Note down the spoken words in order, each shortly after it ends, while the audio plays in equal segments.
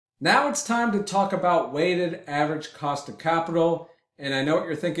Now it's time to talk about weighted average cost of capital. And I know what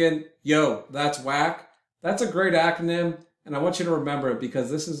you're thinking, yo, that's WACC. That's a great acronym, and I want you to remember it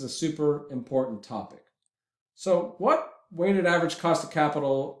because this is a super important topic. So what weighted average cost of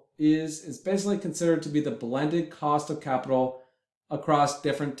capital is basically considered to be the blended cost of capital across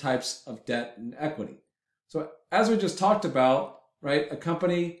different types of debt and equity. So as we just talked about, right, a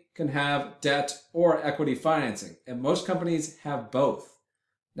company can have debt or equity financing, and most companies have both.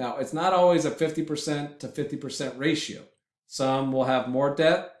 Now, it's not always a 50% to 50% ratio. Some will have more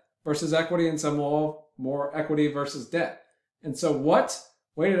debt versus equity, and some will have more equity versus debt. And so what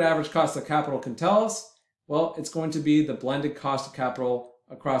weighted average cost of capital can tell us? Well, it's going to be the blended cost of capital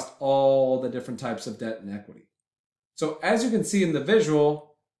across all the different types of debt and equity. So as you can see in the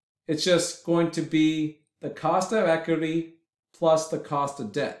visual, it's just going to be the cost of equity plus the cost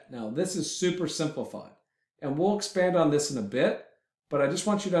of debt. Now, this is super simplified, and we'll expand on this in a bit, but I just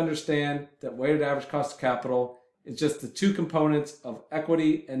want you to understand that weighted average cost of capital is just the two components of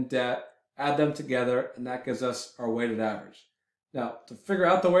equity and debt, add them together, and that gives us our weighted average. Now, to figure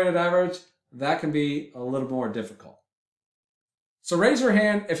out the weighted average, that can be a little more difficult. So raise your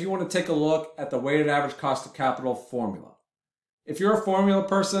hand if you want to take a look at the weighted average cost of capital formula. If you're a formula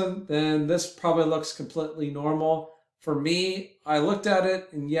person, then this probably looks completely normal. For me, I looked at it,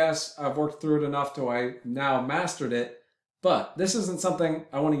 and yes, I've worked through it enough till I now mastered it, but this isn't something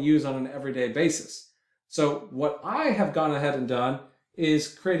I want to use on an everyday basis. So what I have gone ahead and done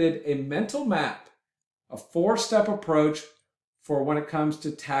is created a mental map, a 4-step approach for when it comes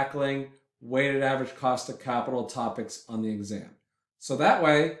to tackling weighted average cost of capital topics on the exam. So that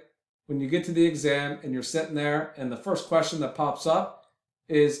way, when you get to the exam and you're sitting there and the first question that pops up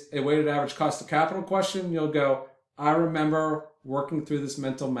is a weighted average cost of capital question, you'll go, I remember working through this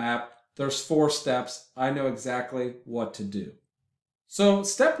mental map. There's 4 steps. I know exactly what to do. So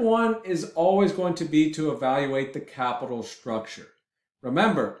step 1 is always going to be to evaluate the capital structure.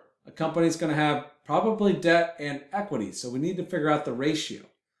 Remember, a company is going to have probably debt and equity, so we need to figure out the ratio.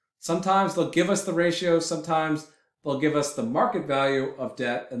 Sometimes they'll give us the ratio, sometimes they'll give us the market value of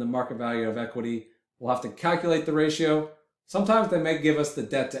debt and the market value of equity. We'll have to calculate the ratio. Sometimes they may give us the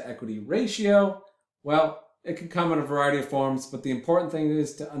debt to equity ratio. Well, it can come in a variety of forms, but the important thing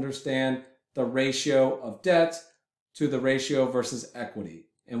is to understand the ratio of debt to the ratio versus equity.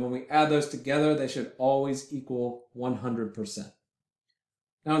 And when we add those together, they should always equal 100%.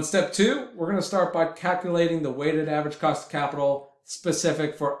 Now in step 2, we're going to start by calculating the weighted average cost of capital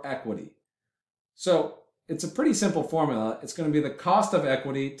specific for equity. So it's a pretty simple formula. It's going to be the cost of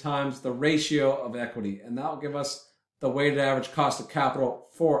equity times the ratio of equity, and that will give us the weighted average cost of capital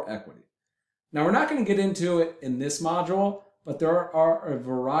for equity. Now we're not going to get into it in this module, but there are a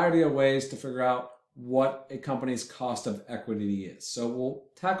variety of ways to figure out what a company's cost of equity is. So we'll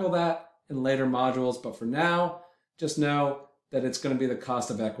tackle that in later modules, but for now, just know that it's going to be the cost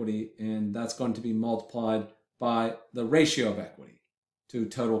of equity, and that's going to be multiplied by the ratio of equity to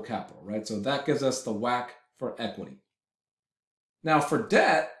total capital, right? So that gives us the WACC for equity. Now for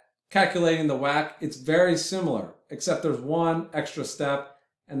debt, calculating the WACC, it's very similar, except there's one extra step,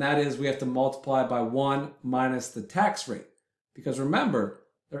 and that is we have to multiply by 1 minus the tax rate. Because remember,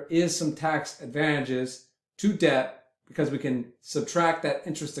 there is some tax advantages to debt because we can subtract that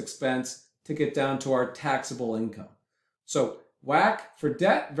interest expense to get down to our taxable income. So WACC for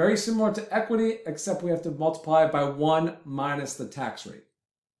debt, very similar to equity, except we have to multiply by 1 minus the tax rate.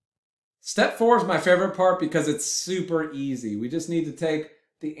 Step 4 is my favorite part because it's super easy. We just need to take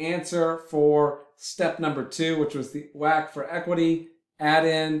the answer for step number 2, which was the WACC for equity, add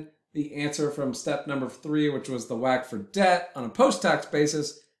in the answer from step number 3, which was the WACC for debt on a post-tax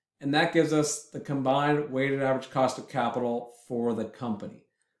basis, and that gives us the combined weighted average cost of capital for the company.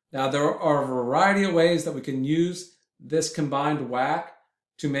 Now, there are a variety of ways that we can use this combined WACC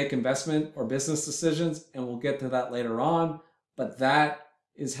to make investment or business decisions, and we'll get to that later on, but that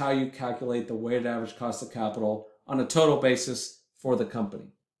is how you calculate the weighted average cost of capital on a total basis for the company.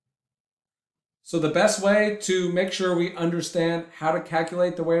 So the best way to make sure we understand how to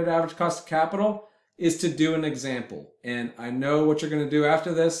calculate the weighted average cost of capital is to do an example. And I know what you're going to do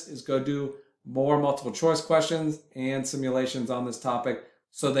after this is go do more multiple choice questions and simulations on this topic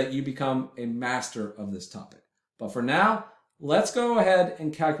so that you become a master of this topic. But for now, let's go ahead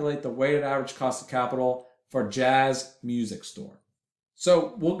and calculate the weighted average cost of capital for Jazz Music Store.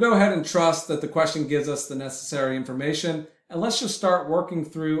 So we'll go ahead and trust that the question gives us the necessary information. And let's just start working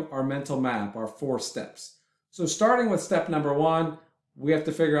through our mental map, our 4 steps. So starting with step number 1, we have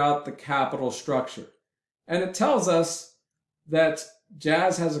to figure out the capital structure. And it tells us that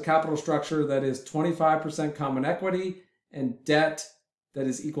Jazz has a capital structure that is 25% common equity and debt that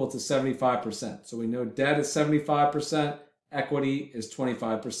is equal to 75%. So we know debt is 75%, equity is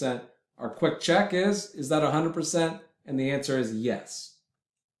 25%. Our quick check is that 100%? And the answer is yes.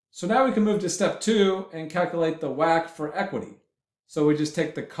 So now we can move to step 2 and calculate the WACC for equity. So we just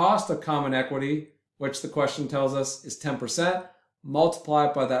take the cost of common equity, which the question tells us is 10%, multiply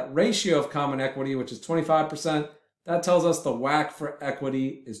it by that ratio of common equity, which is 25%. That tells us the WACC for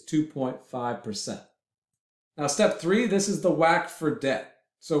equity is 2.5%. Now step 3, this is the WACC for debt.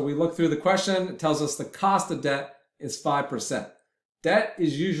 So we look through the question, it tells us the cost of debt is 5%. Debt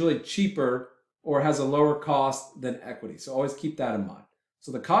is usually cheaper or has a lower cost than equity. So always keep that in mind.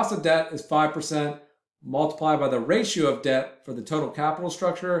 So the cost of debt is 5%, multiplied by the ratio of debt for the total capital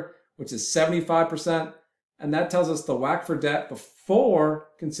structure, which is 75%. And that tells us the WACC for debt before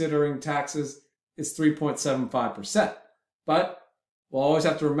considering taxes is 3.75%. But we'll always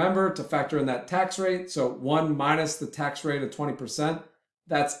have to remember to factor in that tax rate. So 1 minus the tax rate of 20%,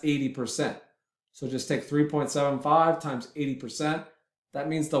 that's 80%. So just take 3.75 times 80%. That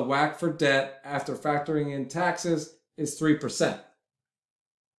means the WACC for debt after factoring in taxes is 3%.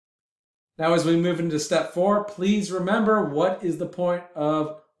 Now, as we move into step 4, please remember what is the point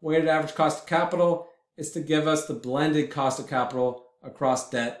of weighted average cost of capital? It's to give us the blended cost of capital across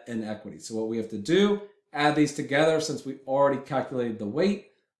debt and equity. So what we have to do, add these together since we already calculated the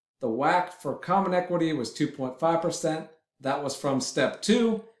weight. The WACC for common equity was 2.5%. That was from step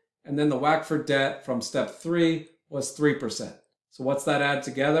 2. And then the WACC for debt from step 3 was 3%. So what's that add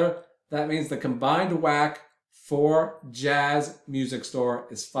together? That means the combined WACC for Jazz Music Store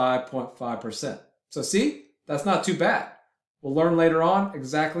is 5.5%. So see, that's not too bad. We'll learn later on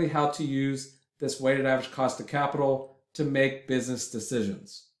exactly how to use this weighted average cost of capital to make business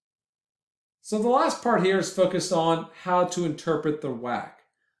decisions. So the last part here is focused on how to interpret the WACC.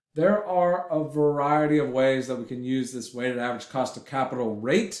 There are a variety of ways that we can use this weighted average cost of capital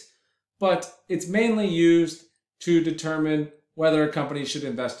rate, but it's mainly used to determine whether a company should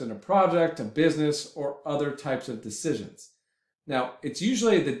invest in a project, a business, or other types of decisions. Now, it's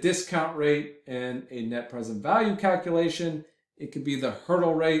usually the discount rate in a net present value calculation. It could be the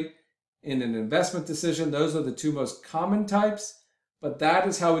hurdle rate in an investment decision. Those are the two most common types, but that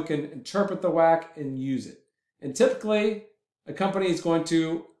is how we can interpret the WACC and use it. And typically, a company is going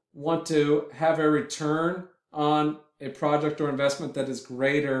to want to have a return on a project or investment that is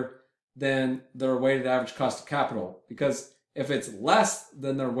greater than their weighted average cost of capital, because if it's less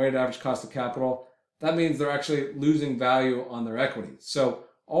than their weighted average cost of capital, that means they're actually losing value on their equity. So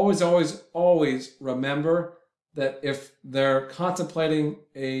always, always, always remember that if they're contemplating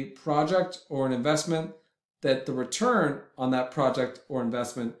a project or an investment, that the return on that project or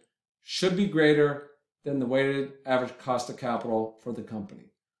investment should be greater than the weighted average cost of capital for the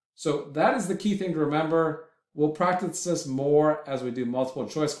company. So that is the key thing to remember. We'll practice this more as we do multiple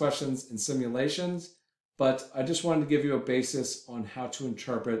choice questions and simulations, but I just wanted to give you a basis on how to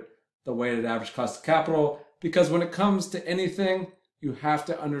interpret the weighted average cost of capital, because when it comes to anything, you have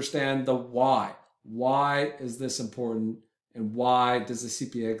to understand the why. Why is this important, and why does the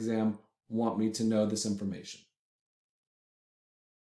CPA exam want me to know this information?